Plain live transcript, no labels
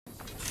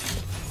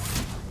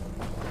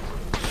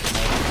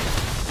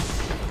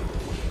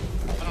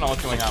don't know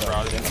what's going on,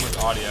 bro. There's too much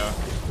audio.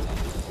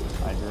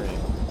 I agree.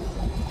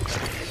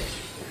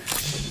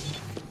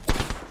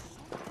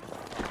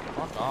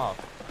 Fuck off.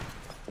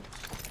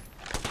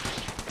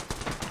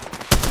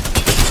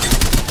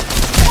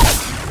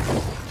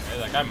 Hey,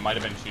 that guy might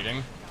have been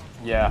cheating.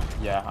 Yeah,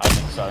 I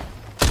think so.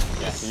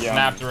 Yeah,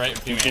 snapped right.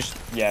 He just,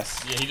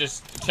 yes. Yeah, he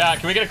just. Chat,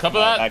 can we get a clip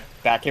of that?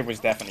 That kid was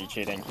definitely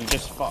cheating. He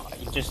just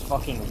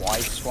fucking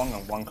wide swung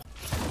on one.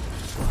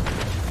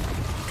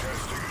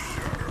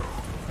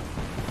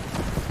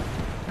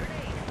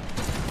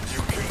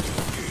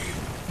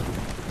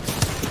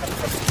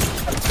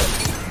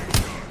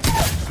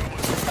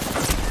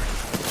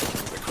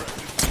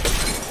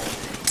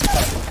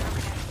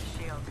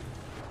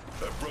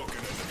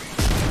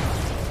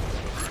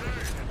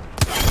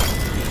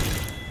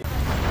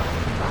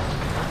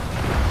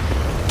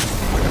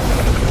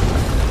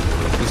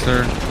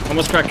 Sir.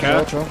 Almost cracked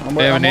cat. I'm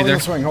holding the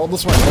swing, hold the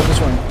swing.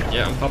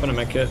 Yeah, I'm popping a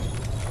med kit.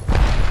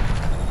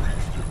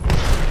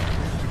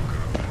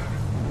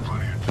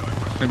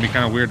 It's gonna be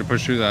kind of weird to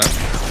push through that.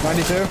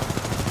 92.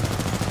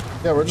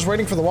 Yeah, we're just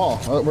waiting for the wall.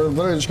 We're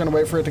literally just gonna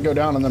wait for it to go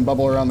down and then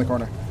bubble around the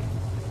corner.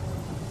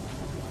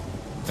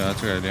 Yeah,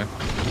 that's a good idea.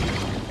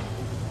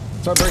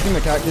 Start breaking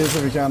the cat keys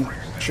if you can.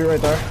 Shoot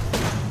right there.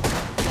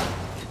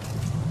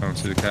 I don't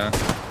see the cat.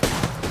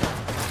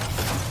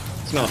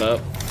 It's not up.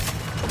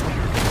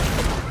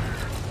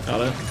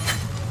 Got it.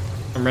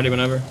 I'm ready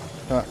whenever.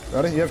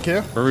 Ready? You have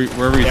Q? Wherever you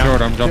throw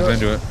it, I'm jumping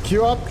into it.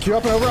 Q up and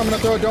over. I'm gonna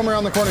throw a dome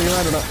around the corner. You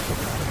landed it.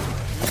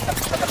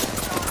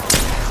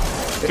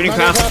 Shooting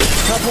past.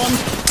 Top one.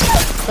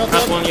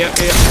 Past one, yeah.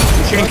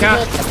 I'm shooting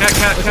cat.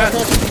 Cat.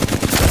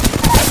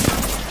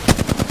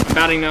 I'm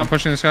batting now. I'm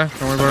pushing this guy.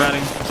 Don't worry about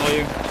it. It's all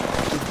you.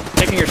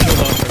 Taking your shield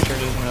off for sure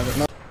doesn't have it.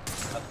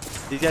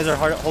 These guys are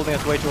holding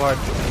us way too hard.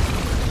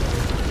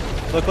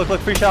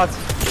 Look, 3 shots.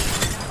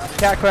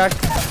 Cat cracked.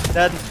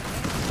 Dead.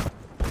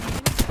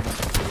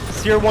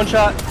 Seer 1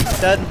 shot.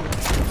 Dead.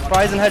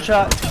 Horizon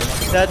headshot.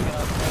 Dead.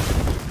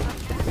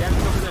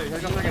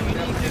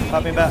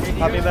 Popping back.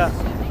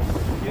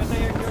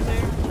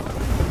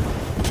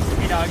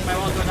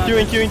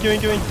 Queuing.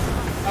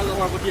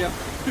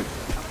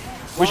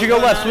 We should go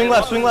left. Swing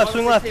left.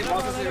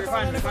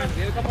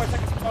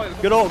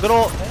 Good ult.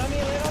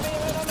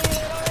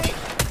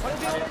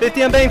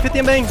 50 and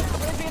bang.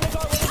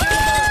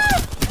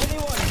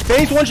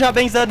 Bang's 1 shot.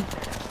 Bang's dead.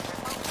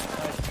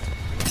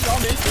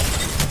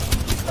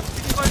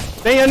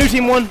 Bang on new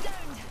team 1.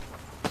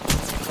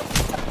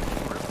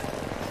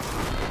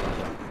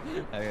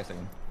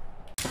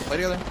 Play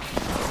together.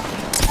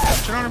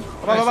 Shit on him.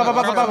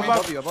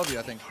 Above you,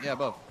 I think. Yeah,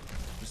 above.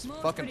 Just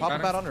fucking pop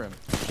him out under him.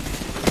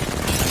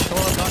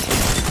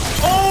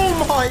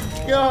 Oh my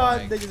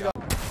god! Please,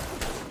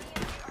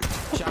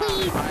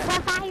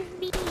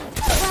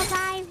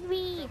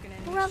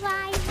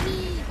 revive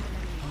me!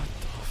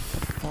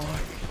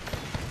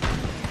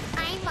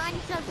 I'm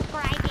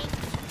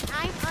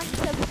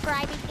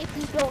unsubscribing if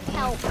you don't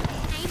help.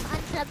 I'm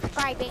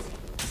unsubscribing.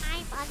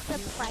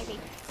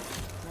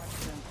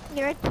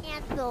 You're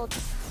cancelled.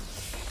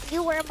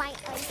 You were my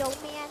idol,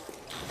 man.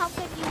 How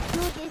can you do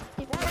this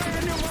to me?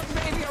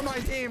 Baby on my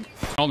team.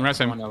 Hold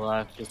rest him. On the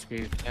left, just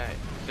yeah,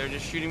 they're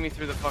just shooting me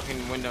through the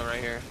fucking window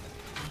right here.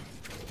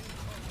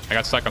 I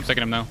got stuck. I'm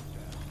sticking him now.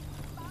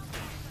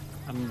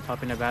 I'm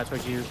popping a bat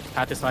towards you.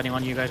 Path is sliding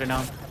on you guys right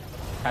now.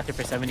 Path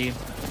for 70.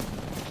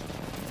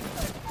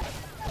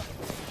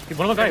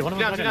 One of them died. One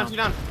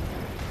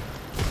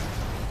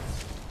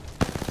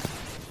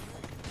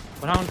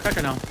on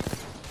cracker now.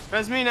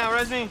 Res me now,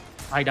 res me.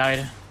 I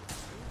died.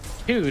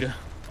 Dude.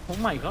 Oh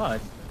my god.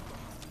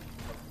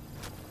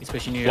 He's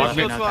pushing you. Block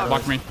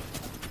me.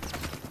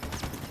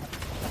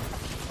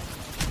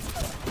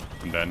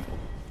 I'm dead.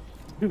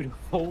 Dude,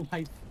 oh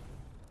my.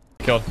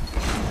 Killed.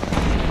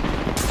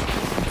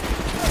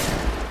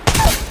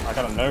 I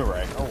got a no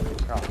ray. Oh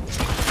god.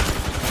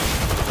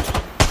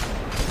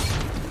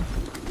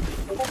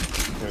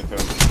 Do it.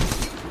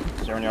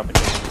 Is there any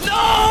opportunity?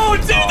 No,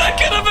 dude, that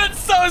could have been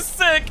so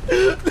sick.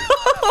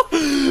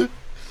 No.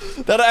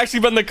 That actually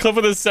been the clip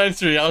of the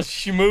century. I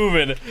was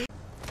moving.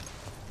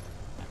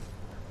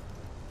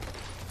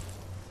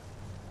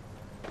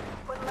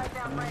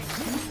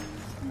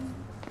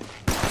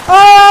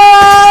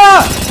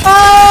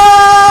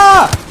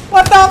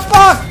 What the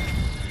fuck?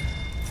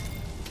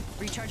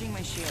 Recharging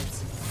my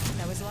shields.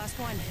 That was the last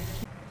one. I'm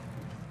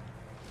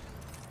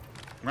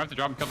gonna have to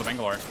drop and kill the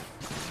banglore.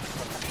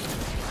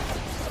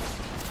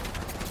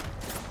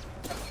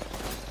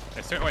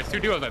 It's 2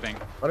 duos, I think.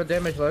 A lot of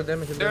damage.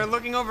 They're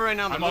looking over right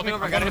now. They're looking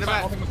over. I gotta hit it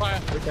back.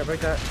 Break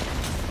that.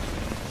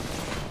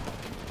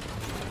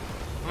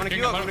 I'm gonna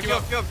queue up. I'm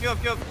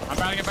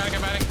batting.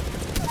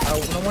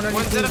 No one on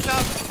One's dead up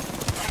top.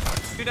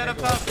 2 dead up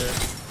top.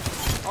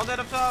 All dead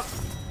up top.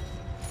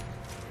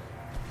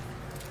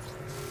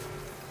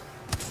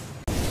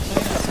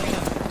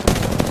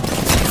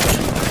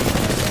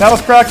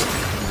 Catalyst cracked.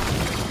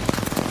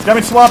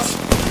 Damage swaps.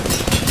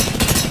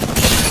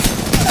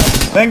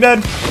 Bang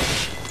dead.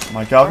 Oh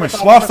my god, how many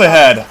swaps they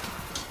had.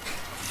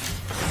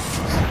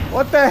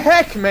 What the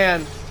heck,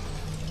 man?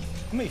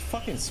 How many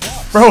fucking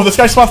swaps? Bro, this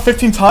guy swapped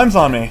 15 times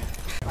on me.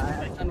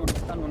 I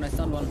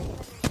stunned one.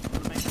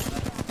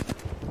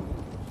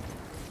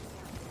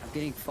 I'm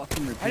getting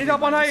fucking repeated. I need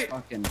help on height.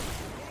 Fucking...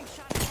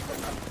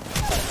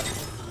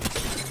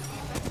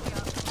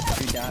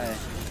 You die.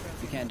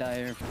 You can't die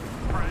here.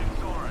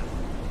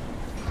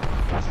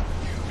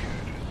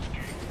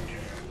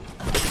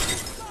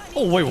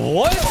 Oh, wait,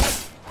 what?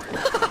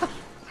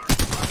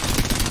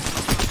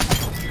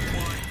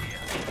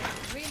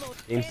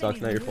 Game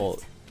sucks, not your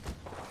fault.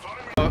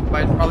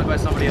 Probably by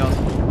somebody else.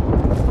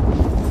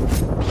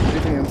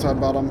 Anything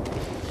inside bottom.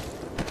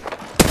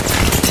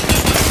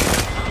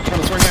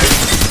 Trying to swing there.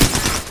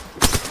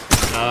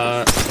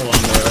 Hold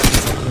on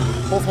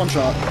there. Both one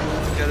shot.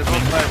 Yeah, there's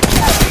one left.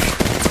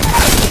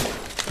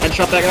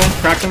 Headshot that guy,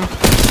 cracked him.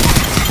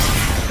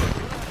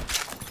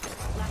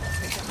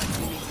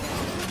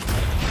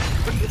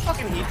 What's the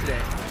fucking heat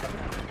today?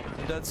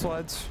 Dead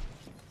slides.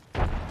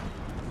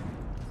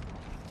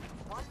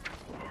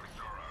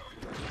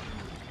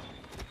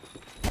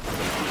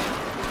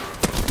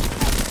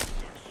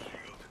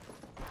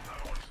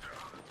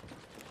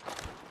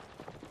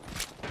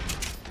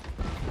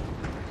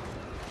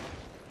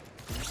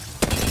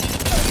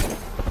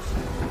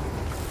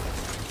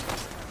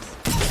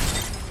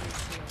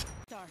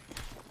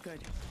 Good.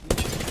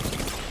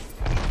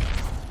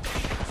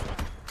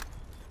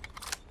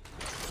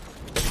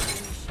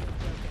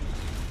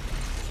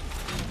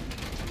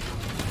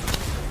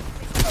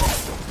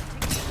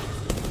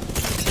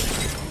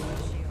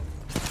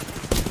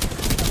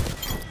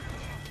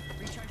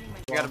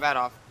 You got a bat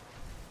off.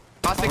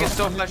 Caustic is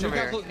still flesh over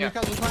here.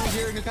 Newcastle climbed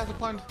here. Newcastle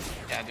climbed.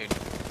 Yeah, dude.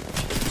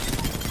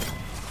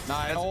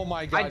 Nah, oh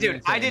my god.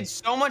 I did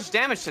so much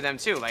damage to them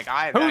too. Like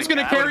Who's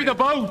gonna carry the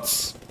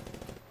boats?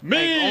 Me!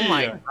 Like, oh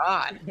my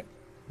god.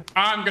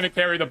 I'm gonna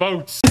carry the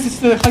boats. This is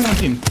the Hagman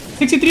team.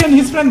 63 on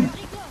his friend.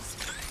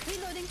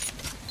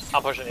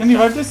 I'll push it. Can you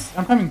revive this?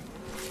 I'm coming.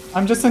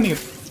 I'm just sending it.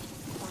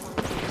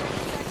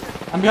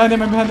 I'm behind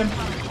him, I'm whipping. I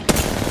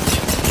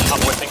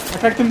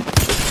cracked him.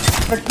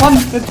 Cracked one.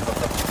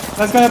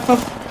 Last guy up top.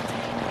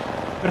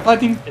 We're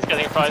fighting. He's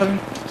getting fried.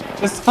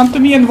 Just come to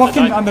me and walk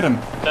in under him.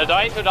 They're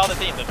dying to the other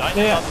team. They're dying to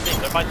the other team.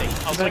 They're fighting.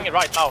 I'll swing it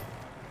right now.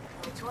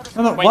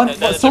 No, Wait, one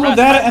solo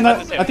there and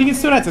Rats, I think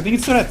it's Tourette's.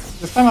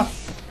 Just climb up.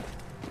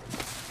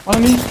 One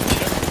on me.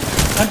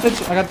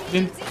 Vantage. I got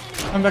Jin.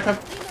 Come back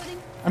up.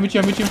 I'm with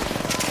you.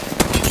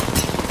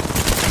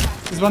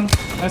 This one.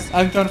 Nice.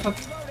 I'm trying to fuck.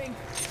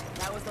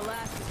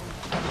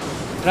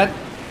 Red.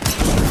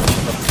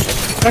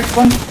 Cracked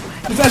one.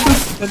 It's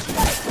Ashes.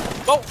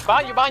 Go!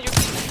 Behind you!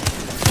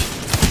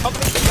 Come to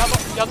me!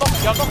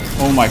 Yellow!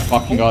 Oh my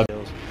fucking god.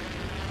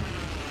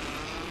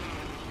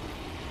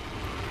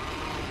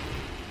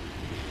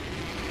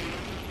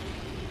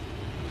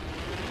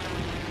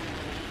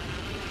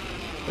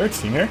 There's a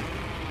team here.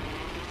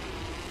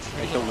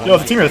 Yo,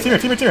 it's a team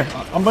here.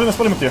 I'm letting us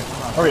split him with you.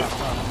 Hurry.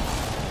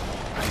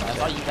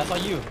 That's all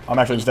you. I'm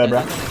actually just dead,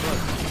 bro.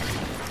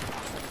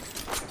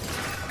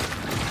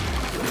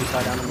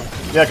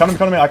 Yeah, come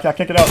to me. I can't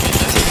get out.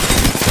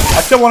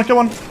 I kill one.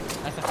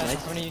 Nice.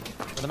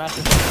 For the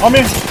master. On me.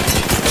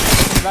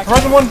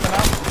 Horizon one.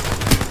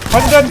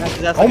 Horizon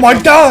dead. Oh my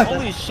god.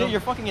 Holy shit, you're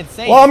fucking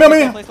insane. Oh, on me.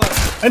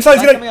 Inside,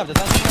 he's gonna.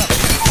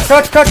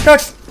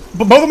 Cracks.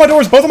 Both of my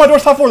doors,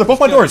 top floor. They're both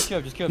my doors.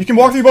 You can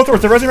walk through both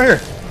doors. They're resing right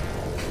here.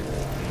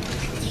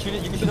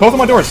 Both of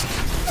my doors.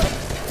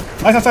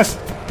 Nice.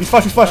 He's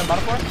flash.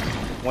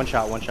 One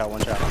shot.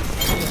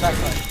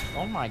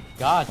 Oh my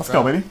god. Let's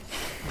go, baby.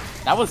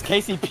 That was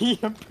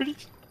KCP, I'm pretty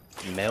sure.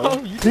 Oh,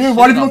 dude,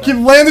 why do people keep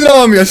landing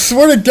on me? I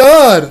swear to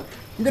God.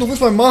 I'm gonna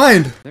lose my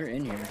mind. They're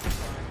in here.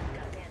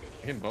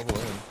 I can bubble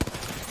in.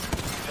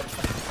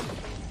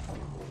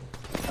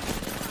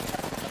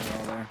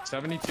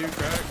 72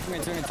 crack.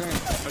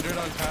 100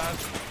 on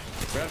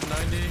path. Rev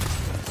 90.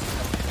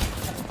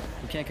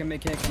 You can't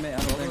commit. I'm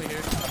over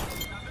there.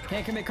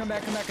 Can't commit, come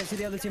back. I see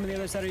the other team on the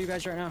other side of you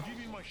guys right now.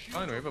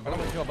 Fine, we have a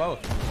bubble. Kill both.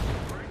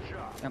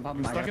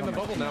 I'm stuck in the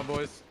bubble now,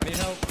 boys. Need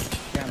help.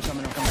 Yeah, I'm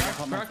coming.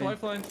 Crack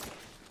lifeline.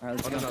 Alright,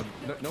 let's go.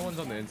 No one's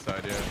on the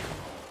inside yet.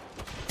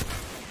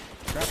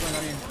 Grappling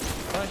on you.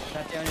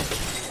 Tap down you.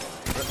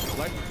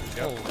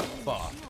 Oh, fuck.